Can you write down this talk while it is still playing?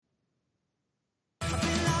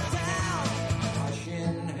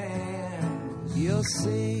a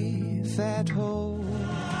safe at home.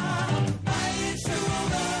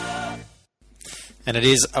 And it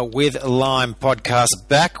is a With Lime podcast,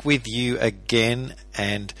 back with you again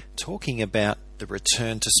and talking about the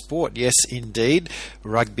return to sport. Yes, indeed,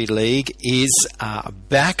 rugby league is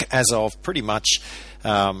back as of pretty much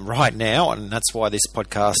right now, and that's why this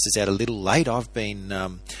podcast is out a little late. I've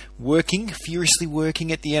been furiously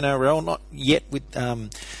working at the NRL, not yet with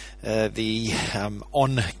the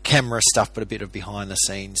on-camera stuff, but a bit of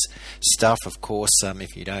behind-the-scenes stuff, of course.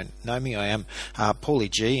 If you don't know me, I am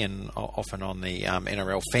Paulie G, and often on the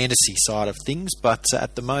NRL fantasy side of things, but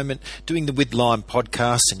at the moment doing the With Lime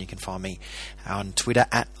podcast, and you can find me on Twitter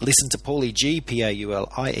at Listen to Paulie G,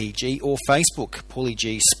 Paulieg, or Facebook, Paulie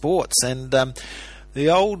G Sports, and the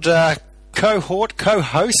old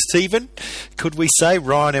co-host even, could we say,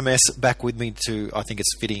 Ryan MS, back with me too. I think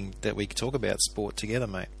it's fitting that we could talk about sport together,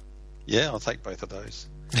 mate. Yeah, I'll take both of those.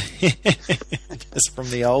 Just from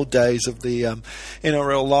the old days of the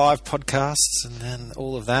NRL Live podcasts and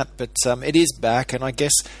all of that. But it is back, and I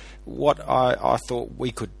guess what I thought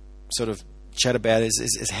we could sort of chat about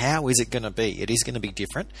is how is it going to be? It is going to be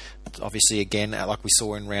different. Obviously, again, like we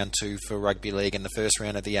saw in round 2 for rugby league and the first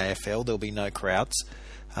round of the AFL, there'll be no crowds.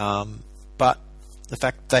 But the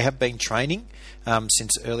fact they have been training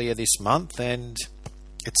since earlier this month, and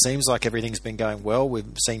it seems like everything's been going well. We've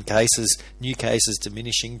seen new cases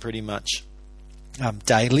diminishing pretty much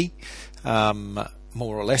daily, more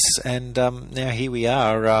or less. And now here we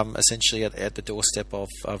are, essentially at the doorstep of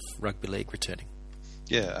rugby league returning.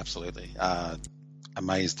 Yeah, absolutely.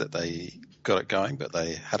 Amazed that they got it going, but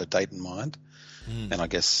they had a date in mind. And I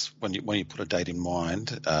guess when you put a date in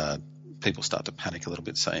mind, people start to panic a little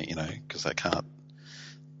bit, saying,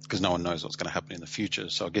 because no one knows what's going to happen in the future.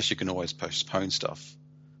 So I guess you can always postpone stuff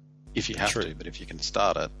if you have to, but if you can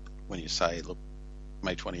start it when you say, look,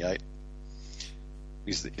 May 28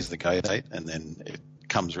 is the go date, and then it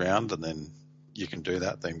comes around, and then you can do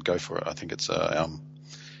that, then go for it. I think it's a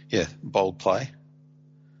bold play,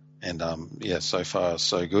 and so far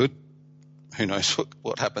so good. Who knows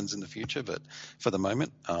what happens in the future, but for the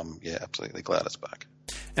moment, absolutely glad it's back.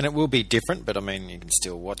 And it will be different, but I mean, you can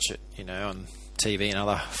still watch it, on TV and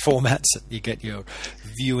other formats that you get your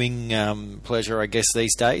viewing pleasure, I guess,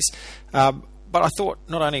 these days. But I thought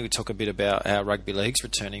not only we talk a bit about our rugby leagues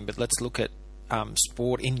returning, but let's look at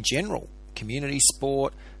sport in general, community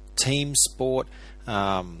sport, team sport,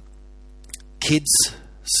 kids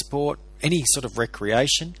sport, any sort of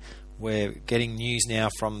recreation. We're getting news now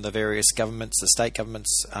from the various governments, the state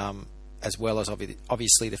governments, as well as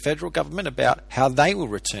obviously the federal government, about how they will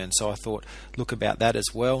return. So I thought, look about that as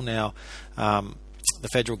well. Now, the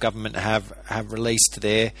federal government have released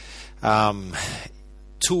their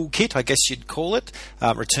toolkit, I guess you'd call it,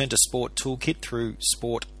 Return to Sport toolkit through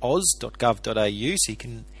sportoz.gov.au. So you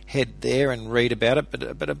can head there and read about it.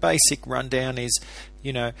 But a basic rundown is,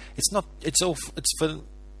 it's for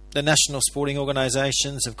the national sporting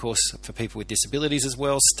organisations, of course, for people with disabilities as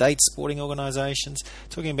well, state sporting organisations,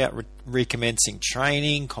 talking about recommencing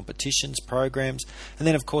training, competitions, programs, and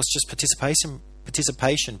then, of course, just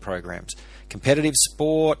participation programs. Competitive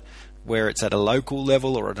sport, where it's at a local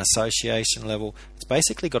level or an association level, it's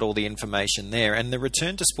basically got all the information there. And the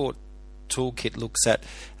Return to Sport toolkit looks at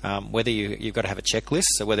whether you've got to have a checklist,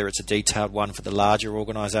 so whether it's a detailed one for the larger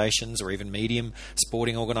organisations or even medium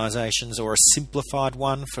sporting organisations, or a simplified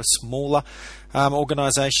one for smaller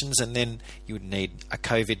organisations, and then you would need a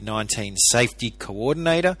COVID-19 safety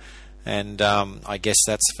coordinator. And I guess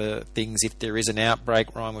that's for things if there is an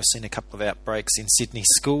outbreak. Ryan, we've seen a couple of outbreaks in Sydney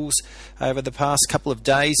schools over the past couple of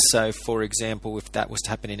days. So, for example, if that was to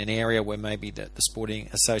happen in an area where maybe the sporting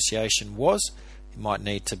association was, it might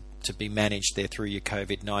need to be managed there through your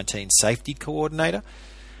COVID-19 safety coordinator.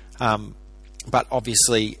 But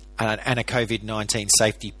obviously, and a COVID-19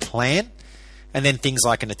 safety plan. And then things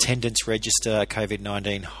like an attendance register,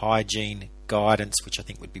 COVID-19 hygiene guidance, which I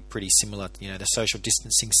think would be pretty similar. The social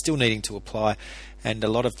distancing still needing to apply. And a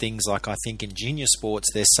lot of things like, I think in junior sports,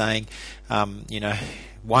 they're saying,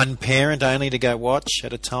 one parent only to go watch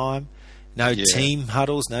at a time, no team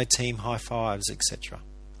huddles, no team high fives, etc.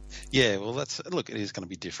 Yeah, well, it is going to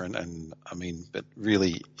be different, and I mean, but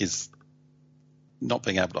really is not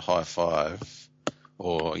being able to high five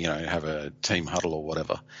or, have a team huddle or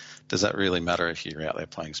whatever. Does that really matter if you're out there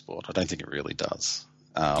playing sport? I don't think it really does.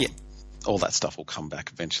 All that stuff will come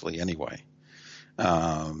back eventually anyway.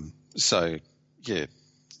 So, yeah,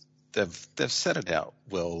 they've set it out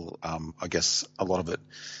well. I guess a lot of it,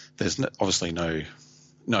 there's obviously no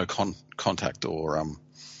contact or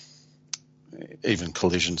even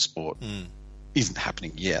collision sport isn't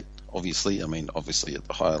happening yet, obviously. I mean, obviously at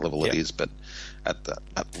the higher level it is, but at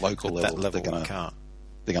local level, that level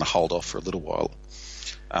they're going to hold off for a little while.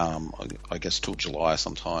 I guess till July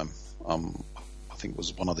sometime. I think it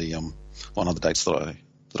was one of the dates that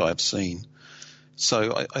I have seen.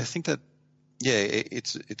 So I think that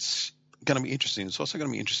it's going to be interesting. It's also going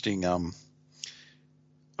to be interesting.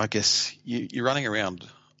 I guess you're running around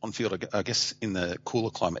on field. I guess in the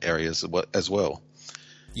cooler climate areas as well.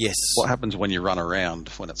 Yes. What happens when you run around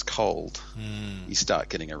when it's cold? You start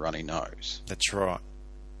getting a runny nose. That's right.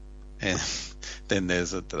 And then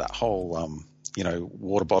there's that whole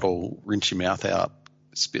water bottle, rinse your mouth out,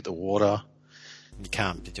 spit the water. You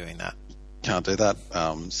can't be doing that. Can't do that.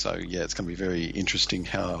 So it's going to be very interesting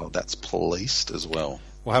how that's policed as well.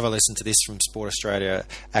 We'll have a listen to this from Sport Australia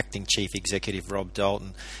Acting Chief Executive Rob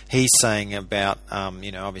Dalton. He's saying about,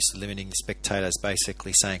 obviously limiting the spectators,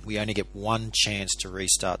 basically saying we only get one chance to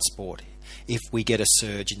restart sport. If we get a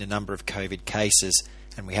surge in the number of COVID cases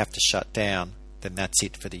and we have to shut down, then that's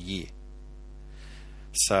it for the year.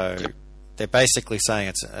 So they're basically saying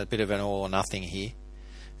it's a bit of an all or nothing here.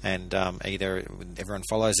 And either everyone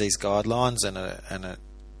follows these guidelines and it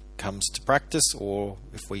comes to practice, or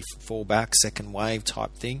if we fall back, second wave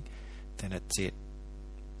type thing, then it's it.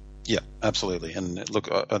 Yeah, absolutely. And look,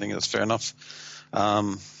 I think that's fair enough.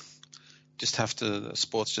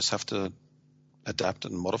 Sports just have to adapt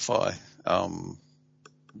and modify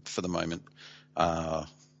for the moment.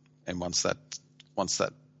 And once that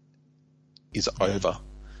is over,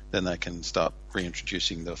 then they can start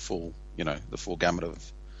reintroducing the full gamut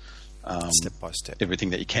of step by step everything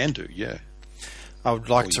that you can do. Yeah. I would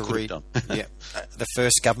like to read. The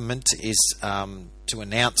first government is to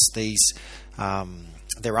announce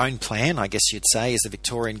their own plan, I guess you'd say, is the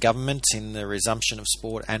Victorian government in the resumption of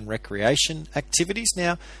sport and recreation activities.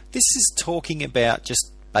 Now, this is talking about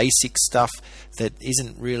just basic stuff that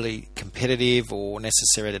isn't really competitive or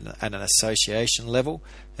necessary at an association level,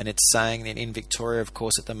 and it's saying that in Victoria, of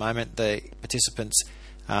course, at the moment, the participants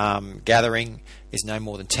gathering is no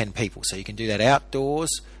more than 10 people, so you can do that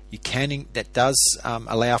outdoors. That does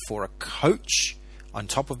allow for a coach on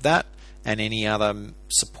top of that, and any other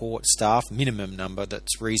support staff, minimum number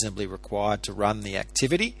that's reasonably required to run the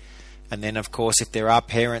activity. And then, of course, if there are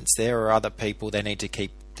parents there or other people, they need to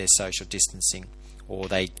keep their social distancing, or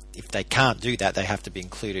if they can't do that, they have to be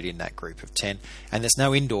included in that group of 10. And there's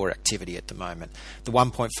no indoor activity at the moment. The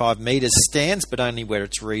 1.5 metres stands, but only where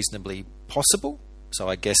it's reasonably possible. So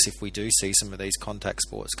I guess if we do see some of these contact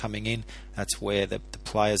sports coming in, that's where the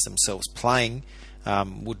players themselves playing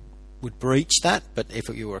would breach that. But if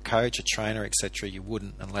you were a coach, a trainer, etc., you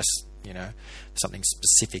wouldn't, unless something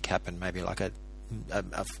specific happened, maybe like an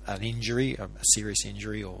injury, a serious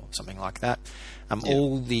injury, or something like that.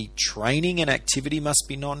 All the training and activity must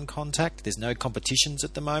be non-contact. There's no competitions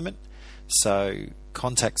at the moment, so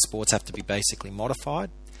contact sports have to be basically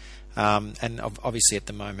modified. And obviously at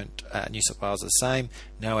the moment, New South Wales is the same.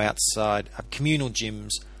 No outside communal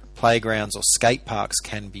gyms, playgrounds or skate parks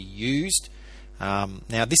can be used. Now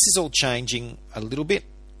this is all changing a little bit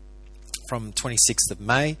from 26th of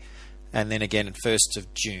May and then again at 1st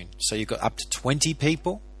of June. So you've got up to 20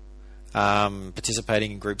 people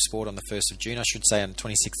participating in group sport on the 1st of June. I should say on the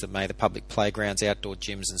 26th of May, the public playgrounds, outdoor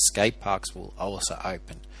gyms and skate parks will also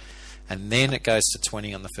open. And then it goes to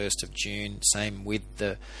 20 on the 1st of June, same with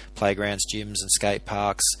the playgrounds, gyms and skate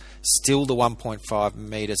parks, still the 1.5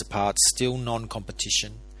 metres apart, still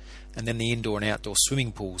non-competition. And then the indoor and outdoor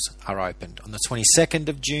swimming pools are opened. On the 22nd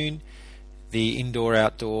of June, the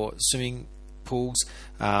indoor-outdoor swimming pools,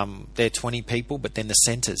 they're 20 people, but then the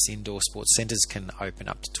centres, indoor sports centres, can open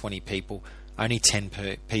up to 20 people, only 10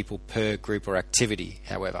 people per group or activity,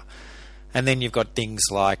 however. And then you've got things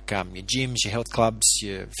like your gyms, your health clubs,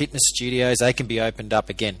 your fitness studios. They can be opened up,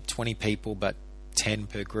 again, 20 people, but 10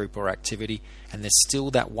 per group or activity. And there's still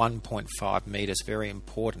that 1.5 metres, very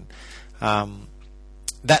important.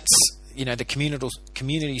 That's, the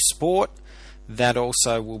community sport. That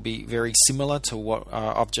also will be very similar to what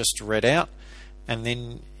I've just read out. And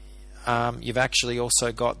then you've actually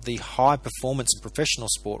also got the high performance and professional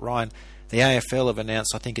sport. Ryan, the AFL have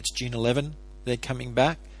announced, I think it's June 11, they're coming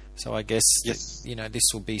back. So I guess this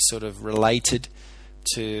will be sort of related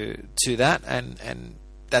to that, and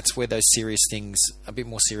that's where those serious things, a bit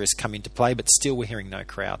more serious, come into play. But still, we're hearing no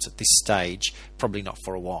crowds at this stage. Probably not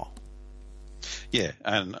for a while. Yeah,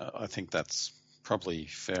 and I think that's probably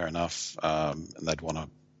fair enough. And they'd want to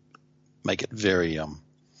make it very,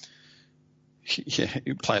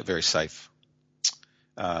 play it very safe.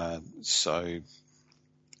 So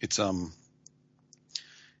it's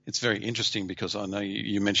very interesting because I know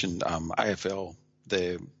you mentioned AFL.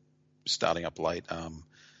 They're starting up late.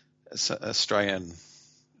 Australian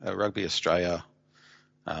Rugby Australia,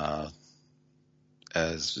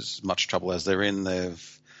 as much trouble as they're in,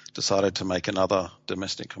 they've decided to make another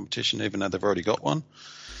domestic competition, even though they've already got one.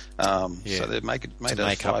 So they've made a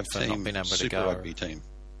 5-team Super Rugby team.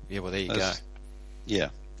 Yeah, well, there you go. Yeah,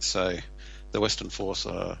 so the Western Force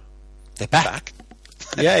they're back.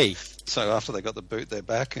 Yay! So after they got the boot, they're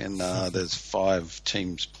back, and there's 5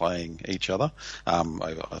 teams playing each other.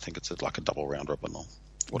 I think it's like a double round robin or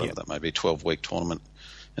whatever that may be, 12-week tournament,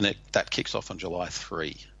 and that kicks off on July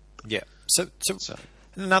 3. Yeah. So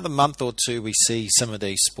in another month or two, we see some of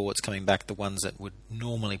these sports coming back, the ones that would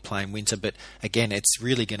normally play in winter. But again, it's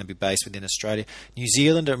really going to be based within Australia. New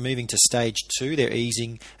Zealand are moving to stage 2. They're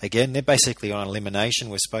easing again. They're basically on elimination.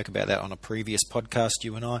 We spoke about that on a previous podcast,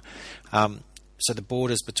 you and I. So the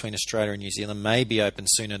borders between Australia and New Zealand may be open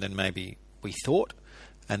sooner than maybe we thought,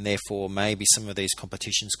 and therefore maybe some of these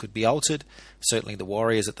competitions could be altered. Certainly the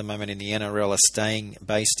Warriors at the moment in the NRL are staying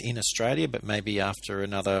based in Australia, but maybe after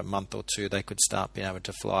another month or two they could start being able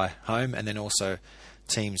to fly home, and then also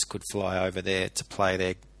teams could fly over there to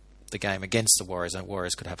play the game against the Warriors, and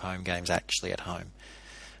Warriors could have home games actually at home.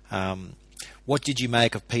 What did you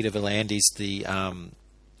make of Peter V'landys, the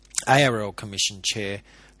ARL Commission Chair,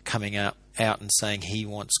 coming out and saying he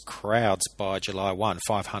wants crowds by July 1,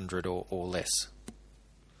 500 or less?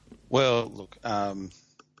 Well, look,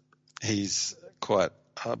 he's quite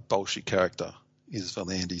a bolshy character, is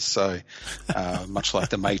V'landys. So much like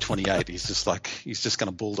the May 28, he's just going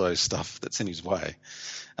to bulldoze stuff that's in his way.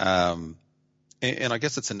 And I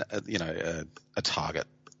guess it's a target.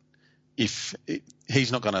 If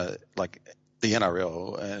he's not going to, like, the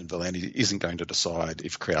NRL and V'landys isn't going to decide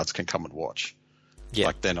if crowds can come and watch. Yeah.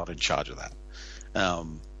 Like, they're not in charge of that.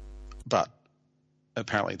 But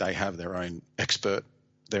apparently they have their own expert,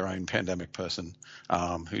 their own pandemic person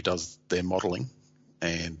who does their modelling,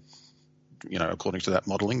 and according to that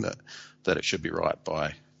modelling that it should be right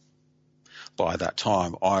by that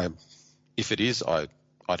time. If it is, I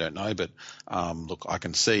don't know, but look, I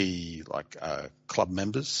can see like club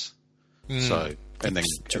members, so and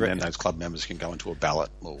then those club members can go into a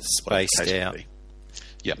ballot or spaced out.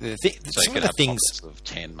 Yeah, some of the things of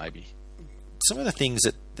 10 maybe. Some of the things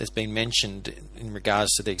that has been mentioned in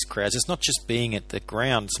regards to these crowds, it's not just being at the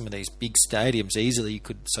ground. Some of these big stadiums, easily you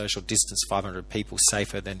could social distance 500 people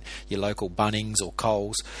safer than your local Bunnings or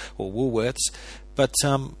Coles or Woolworths. But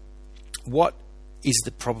what is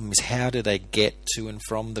the problem is how do they get to and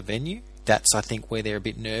from the venue? That's, I think, where they're a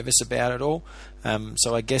bit nervous about it all.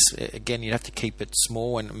 So I guess, again, you'd have to keep it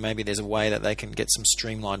small, and maybe there's a way that they can get some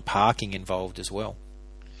streamlined parking involved as well.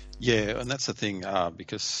 Yeah, and that's the thing,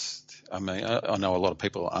 because I mean, I know a lot of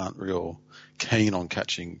people aren't real keen on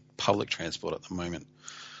catching public transport at the moment.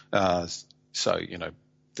 So,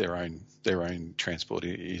 their own transport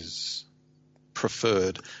is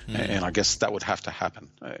preferred, and I guess that would have to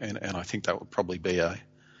happen. And I think that would probably be a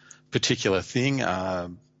particular thing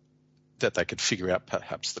that they could figure out.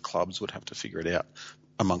 Perhaps the clubs would have to figure it out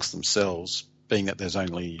amongst themselves, being that there's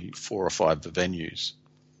only 4 or 5 venues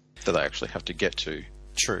that they actually have to get to.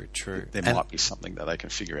 True. There might be something that they can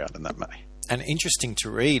figure out in that way. And interesting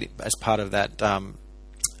to read as part of that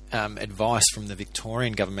advice from the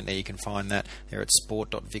Victorian government. There you can find that there at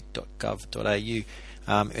sport.vic.gov.au.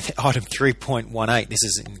 Item 3.18. This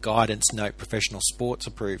is in guidance note. Professional sports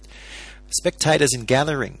approved. Spectators in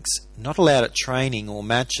gatherings not allowed at training or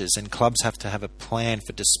matches, and clubs have to have a plan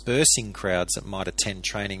for dispersing crowds that might attend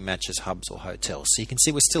training, matches, hubs or hotels. So you can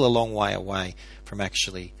see we're still a long way away from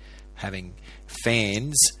actually having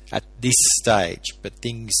fans at this stage, but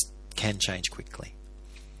things can change quickly.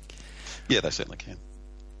 Yeah, they certainly can.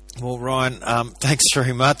 Well, Ryan, thanks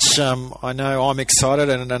very much. I know I'm excited,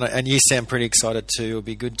 and you sound pretty excited too. It'll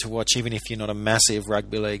be good to watch, even if you're not a massive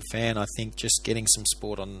rugby league fan. I think just getting some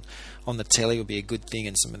sport on the telly will be a good thing,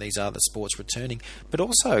 and some of these other sports returning. But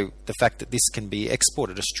also the fact that this can be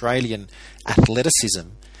exported, Australian athleticism,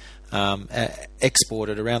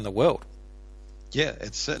 exported around the world. Yeah,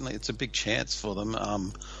 it's a big chance for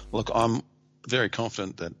them. Look, I'm very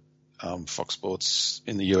confident that Fox Sports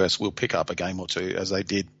in the US will pick up a game or two, as they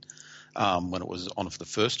did when it was on for the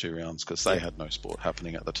first 2 rounds, because they had no sport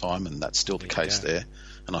happening at the time, and that's still the case there.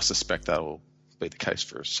 And I suspect that will be the case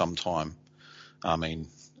for some time. I mean,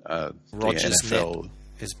 Rogers the NFL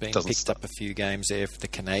has been picked up a few games there for the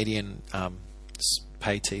Canadian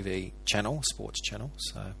pay TV channel, sports channel.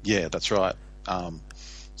 So yeah, that's right.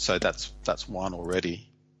 So that's one already,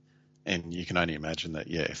 and you can only imagine that.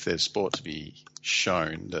 Yeah, if there's sport to be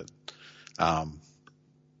shown, that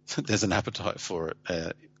there's an appetite for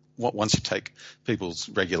it. Once you take people's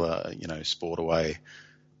regular, sport away,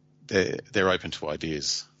 they're open to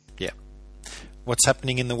ideas. Yeah. What's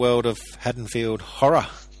happening in the world of Haddonfield horror?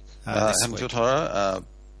 Haddonfield horror.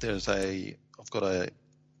 I've got a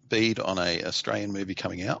bead on a Australian movie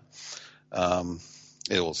coming out.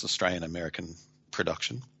 It was Australian American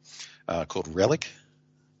production called Relic,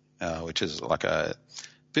 which is like a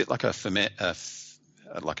bit like a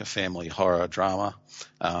family horror drama,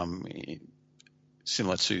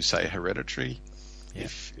 similar to, say, Hereditary. Yeah.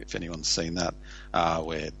 If anyone's seen that,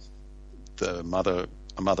 where a mother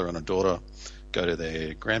and a daughter go to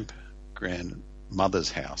their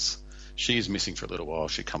grandmother's house. She's missing for a little while.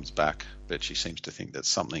 She comes back, but she seems to think that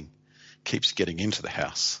something keeps getting into the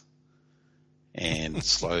house. And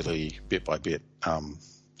slowly, bit by bit,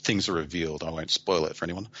 things are revealed. I won't spoil it for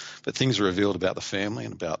anyone, but things are revealed about the family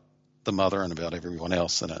and about the mother and about everyone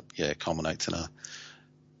else, and it culminates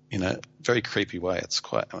in a very creepy way. It's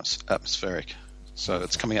quite atmospheric. So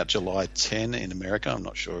it's coming out July 10 in America. I'm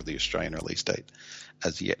not sure of the Australian release date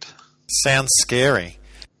as yet. Sounds scary.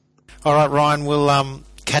 All right, Ryan, we'll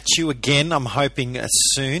catch you again, I'm hoping,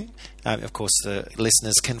 soon. Of course, the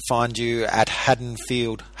listeners can find you at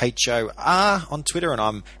Haddonfield HOR on Twitter, and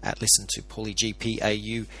I'm at Listen to Paulie G,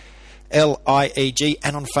 PAULIEG,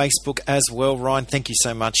 and on Facebook as well. Ryan, thank you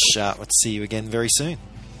so much. Let's see you again very soon.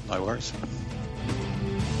 No worries.